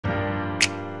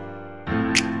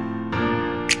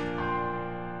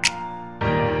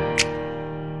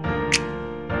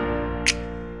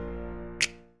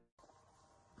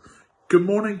Good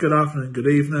morning, good afternoon, good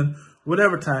evening,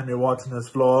 whatever time you're watching this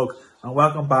vlog, and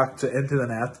welcome back to Into the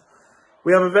Net.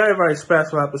 We have a very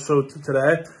special episode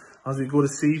today as we go to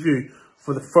Seaview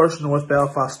for the first North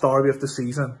Belfast derby of the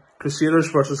season,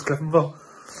 Crusaders versus Cliftonville.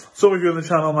 Some of you on the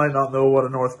channel might not know what a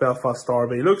North Belfast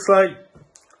derby looks like,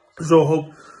 so I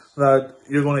hope that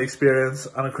you're going to experience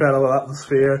an incredible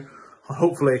atmosphere and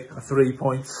hopefully 3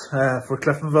 points for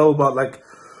Cliftonville. But like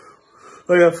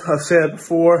I've said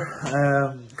before,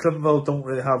 Cliftonville don't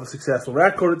really have a successful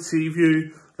record at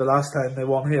Seaview. The last time they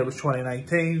won here was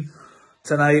 2019.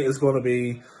 Tonight is going to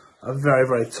be a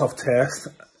very tough test.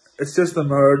 It's just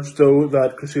emerged though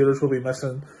that Crusaders will be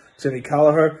missing Jimmy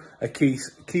Callagher, a key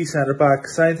centre back,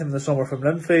 signed him in the summer from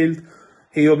Linfield.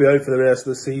 He'll be out for the rest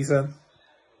of the season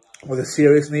with a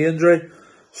serious knee injury.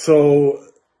 So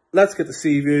let's get to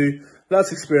Seaview,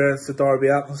 let's experience the derby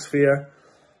atmosphere,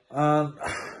 and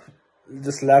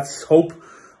just let's hope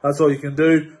that's all you can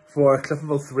do for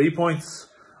Cliftonville 3 points.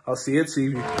 I'll see you at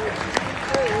Seaview.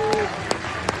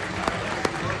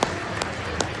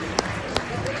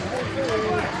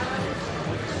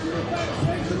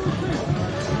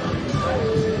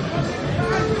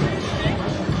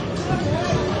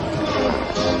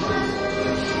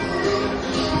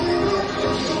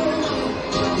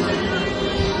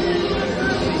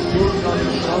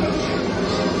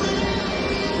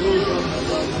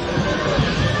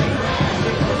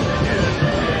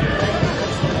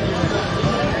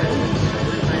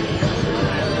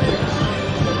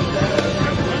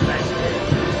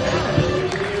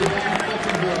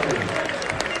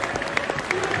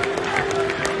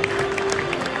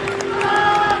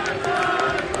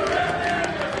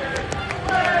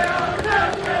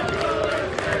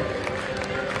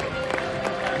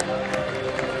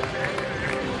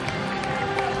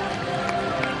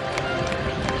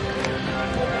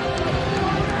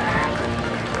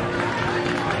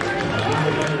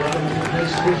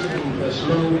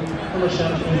 Number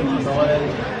 17, Noel.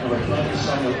 Number 20,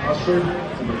 Samuel Oxford.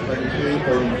 Number 22,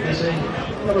 Gordon Casey.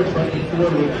 Number 24,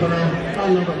 Luke Turner.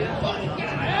 And number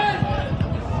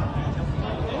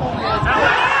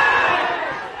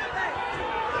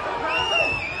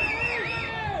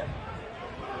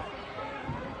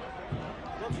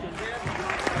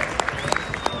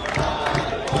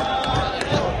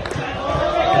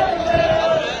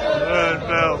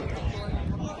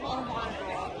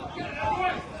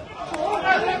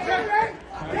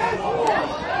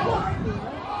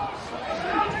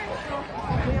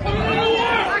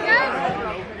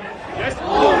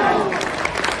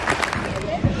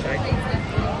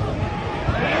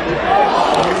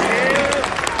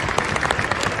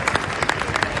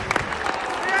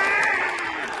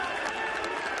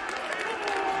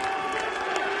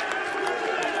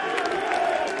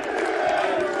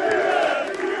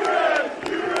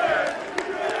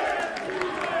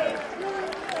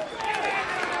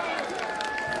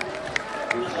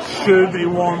should be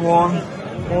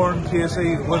 1-1. Gordon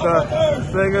Casey with the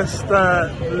biggest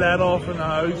let off in the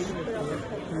house.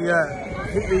 Yeah,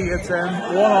 he gets in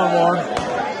one-on-one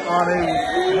and he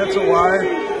hits it wide.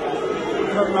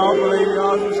 Could not believe he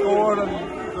hasn't scored, and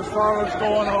the fireworks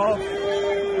going off. I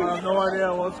have no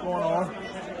idea what's going on,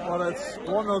 but it's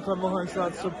 1-0 Cliftonville thanks to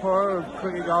that superb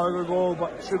Cricky Gallagher goal,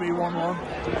 but it should be 1-1.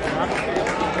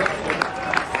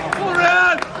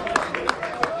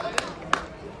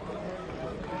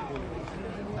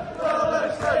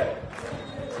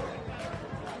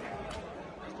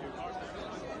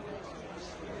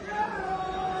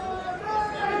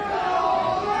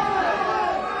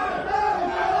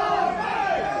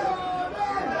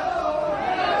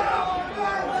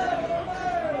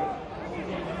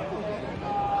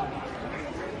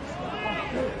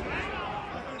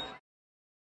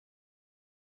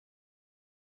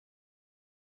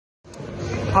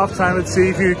 Half time at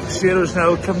Seaview, Crusaders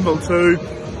 0, Cliftonville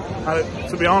 2.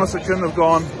 To be honest, it couldn't have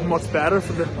gone much better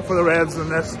for the Reds than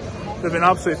this. They've been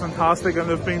absolutely fantastic and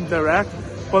they've been direct,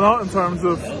 but not in terms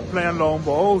of playing long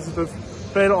balls. They've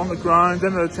played it on the ground,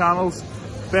 into the channels.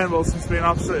 Ben Wilson's been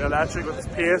absolutely electric with his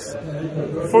pace.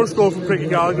 First goal from Cricky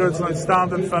Gallagher, it's an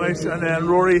outstanding finish, and then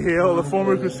Rory Hale, the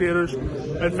former Crusaders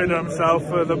midfielder himself,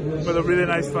 with a really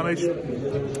nice finish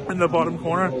in the bottom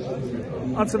corner.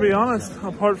 And to be honest,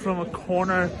 apart from a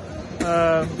corner,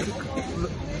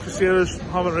 Crusaders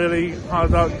haven't really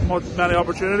had many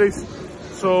opportunities.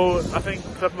 So I think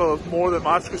Cliftonville have more than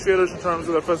matched Crusaders in terms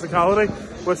of their physicality,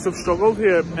 which they've struggled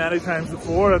here many times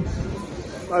before. And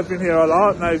I've been here a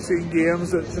lot and I've seen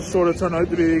games that just sort of turn out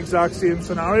to be the exact same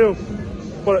scenario.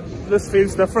 But this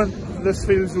feels different. This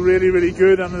feels really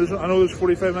good. And I know there's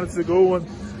 45 minutes to go, and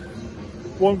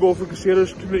one goal for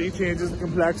Crusaders completely changes the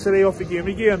complexity of the game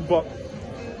again. But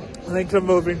I think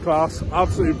Cliftonville have been class,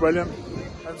 absolutely brilliant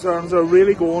in terms of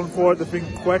really going for it. They've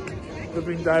been quick, they've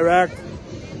been direct.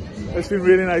 It's been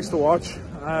really nice to watch.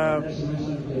 I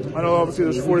know obviously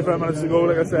there's 45 minutes to go,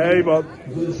 like I say, but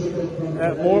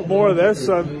more of this,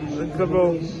 and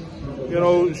Cliftonville, you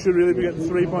know, should really be getting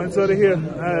 3 points out of here,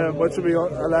 which would be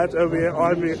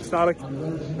I'd be ecstatic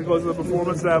because of the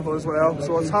performance level as well.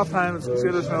 So it's half time, it's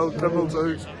Crusaders 0, Cliftonville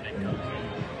 2.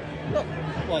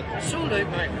 Sold out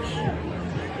match.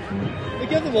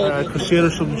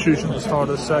 Crusaders substitution at the start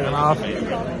of the second half.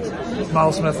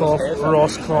 Mal Smith off,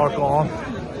 Ross Clark on.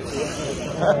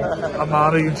 A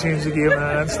man who can change the game in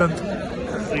an instant.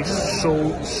 He's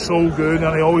so good,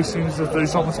 and he always seems to do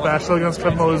something special against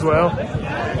Cliftonville as well.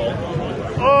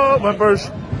 Oh, whimpers.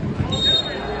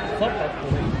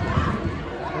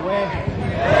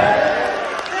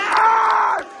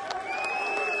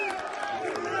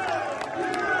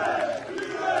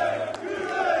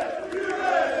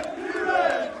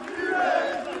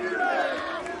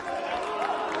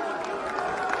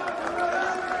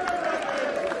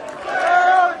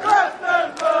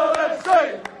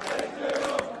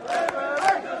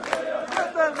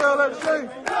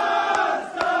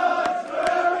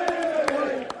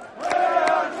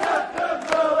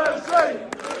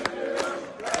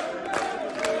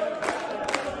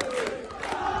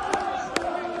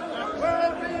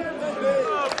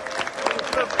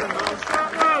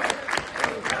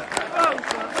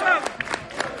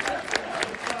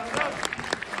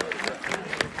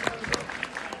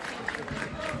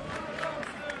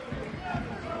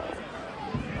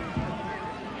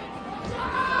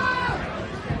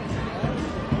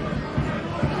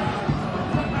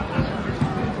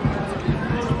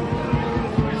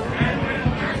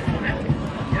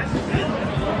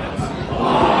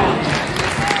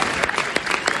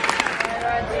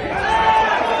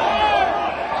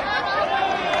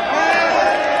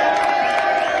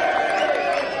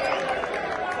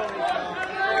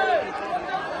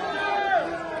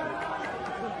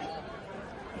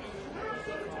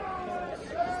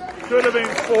 Could have been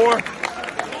 4.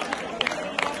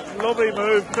 Lovely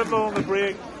move, triple on the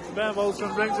break. Ben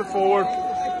Wilson brings it forward,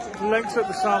 links it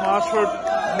to Sam Ashford,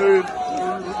 who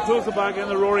throws it back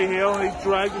into Rory Hale, and he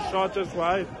drags the shot just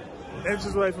wide,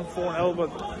 inches away from 4-0. But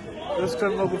this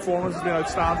Cliftonville performance has been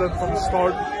outstanding from the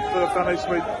start to the finish.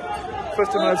 With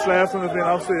 50 minutes left, and it's been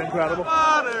absolutely incredible.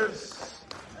 Honors.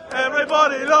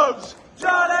 Everybody loves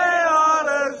Johnny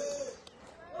Honors.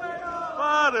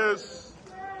 Honors.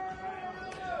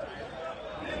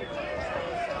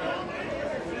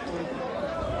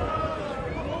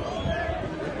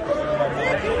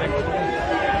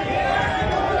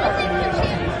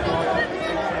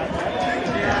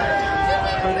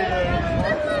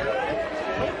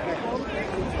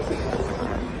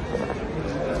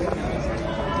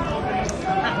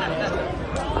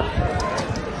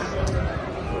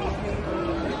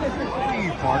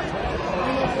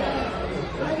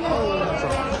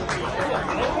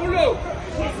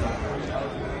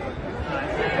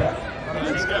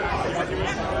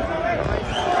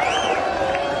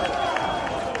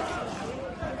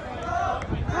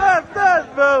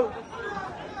 Cliftonville.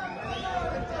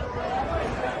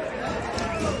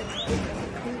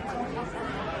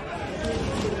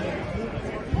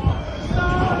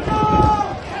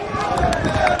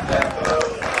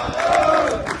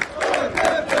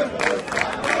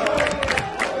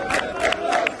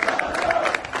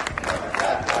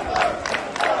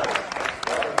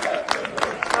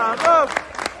 Stand up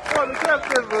for the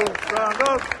Cliftonville. Stand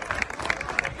up.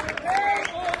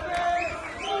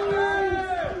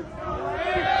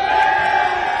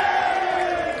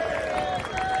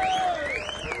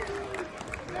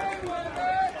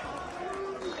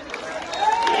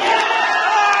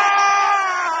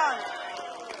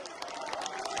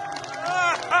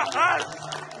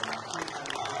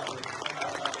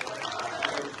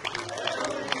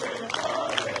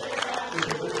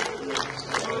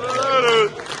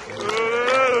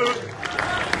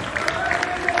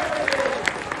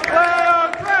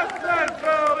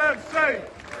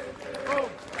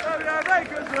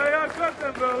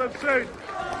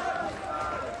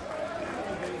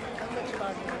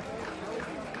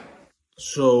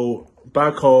 So,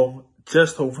 back home,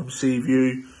 just home from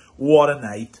Seaview. What a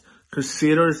night.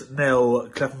 Crusaders 0,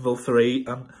 Cliftonville 3,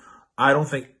 and I don't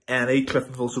think any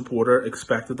Cliftonville supporter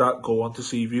expected that going to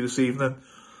Seaview this evening.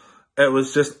 It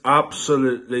was just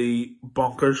absolutely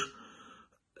bonkers.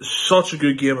 Such a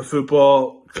good game of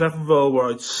football. Cliftonville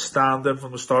were outstanding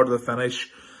from the start to the finish.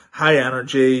 High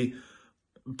energy,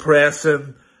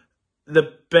 pressing.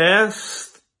 The best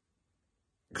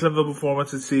Cliftonville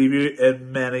performance at Seaview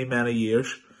in many, many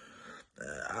years.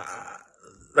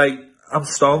 like, I'm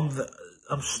stunned.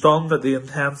 I'm stunned at the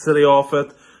intensity of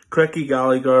it. Cricky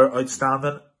Gallagher,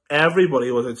 outstanding.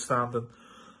 Everybody was outstanding.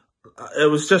 It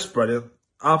was just brilliant.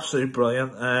 Absolutely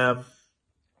brilliant. I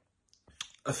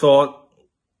thought,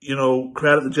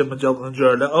 credit to Jim Magilton and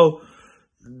Jared Little.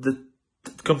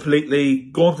 Completely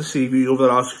going to Seaview over the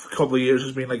last couple of years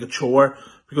has been like a chore,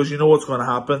 because you know what's going to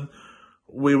happen.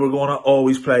 We were going to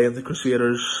always play in the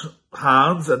Crusaders'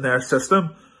 hands and their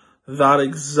system. That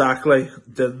exactly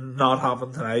did not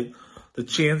happen tonight. They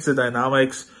changed the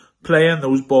dynamics, playing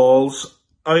those balls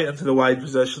out into the wide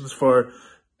positions for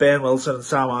Ben Wilson and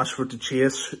Sam Ashford to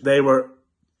chase. They were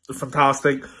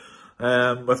fantastic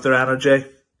with their energy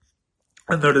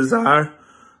and their desire.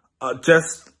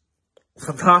 Just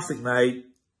fantastic night.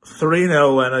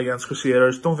 3-0 win against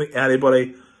Crusaders. Don't think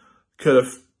anybody could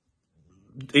have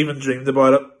even dreamed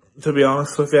about it, to be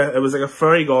honest with you. It was like a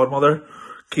fairy godmother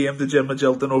came to Jim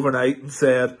Magilton overnight and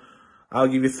said, I'll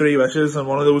give you 3 wishes, and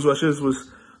one of those wishes was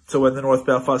to win the North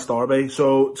Belfast derby.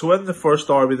 So to win the first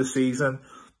derby of the season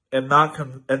in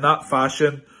that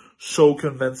fashion, so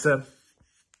convincing,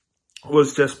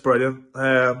 was just brilliant.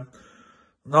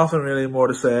 Nothing really more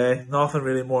to say, nothing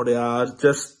really more to add.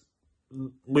 Just,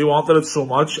 we wanted it so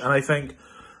much, and I think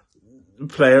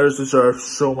players deserve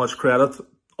so much credit.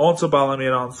 On to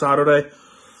Ballymena on Saturday.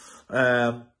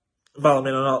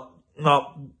 Ballymena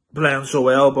not playing so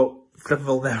well, but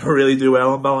Cliftonville never really do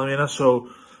well in Ballymena, so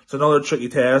it's another tricky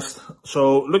test.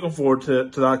 So looking forward to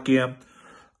that game.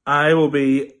 I will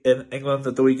be in England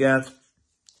at the weekend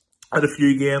at a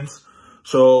few games.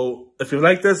 So if you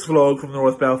like this vlog from the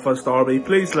North Belfast derby,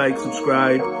 please like,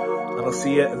 subscribe, and I'll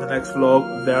see you in the next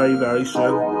vlog very, very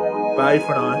soon. Bye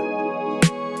for now.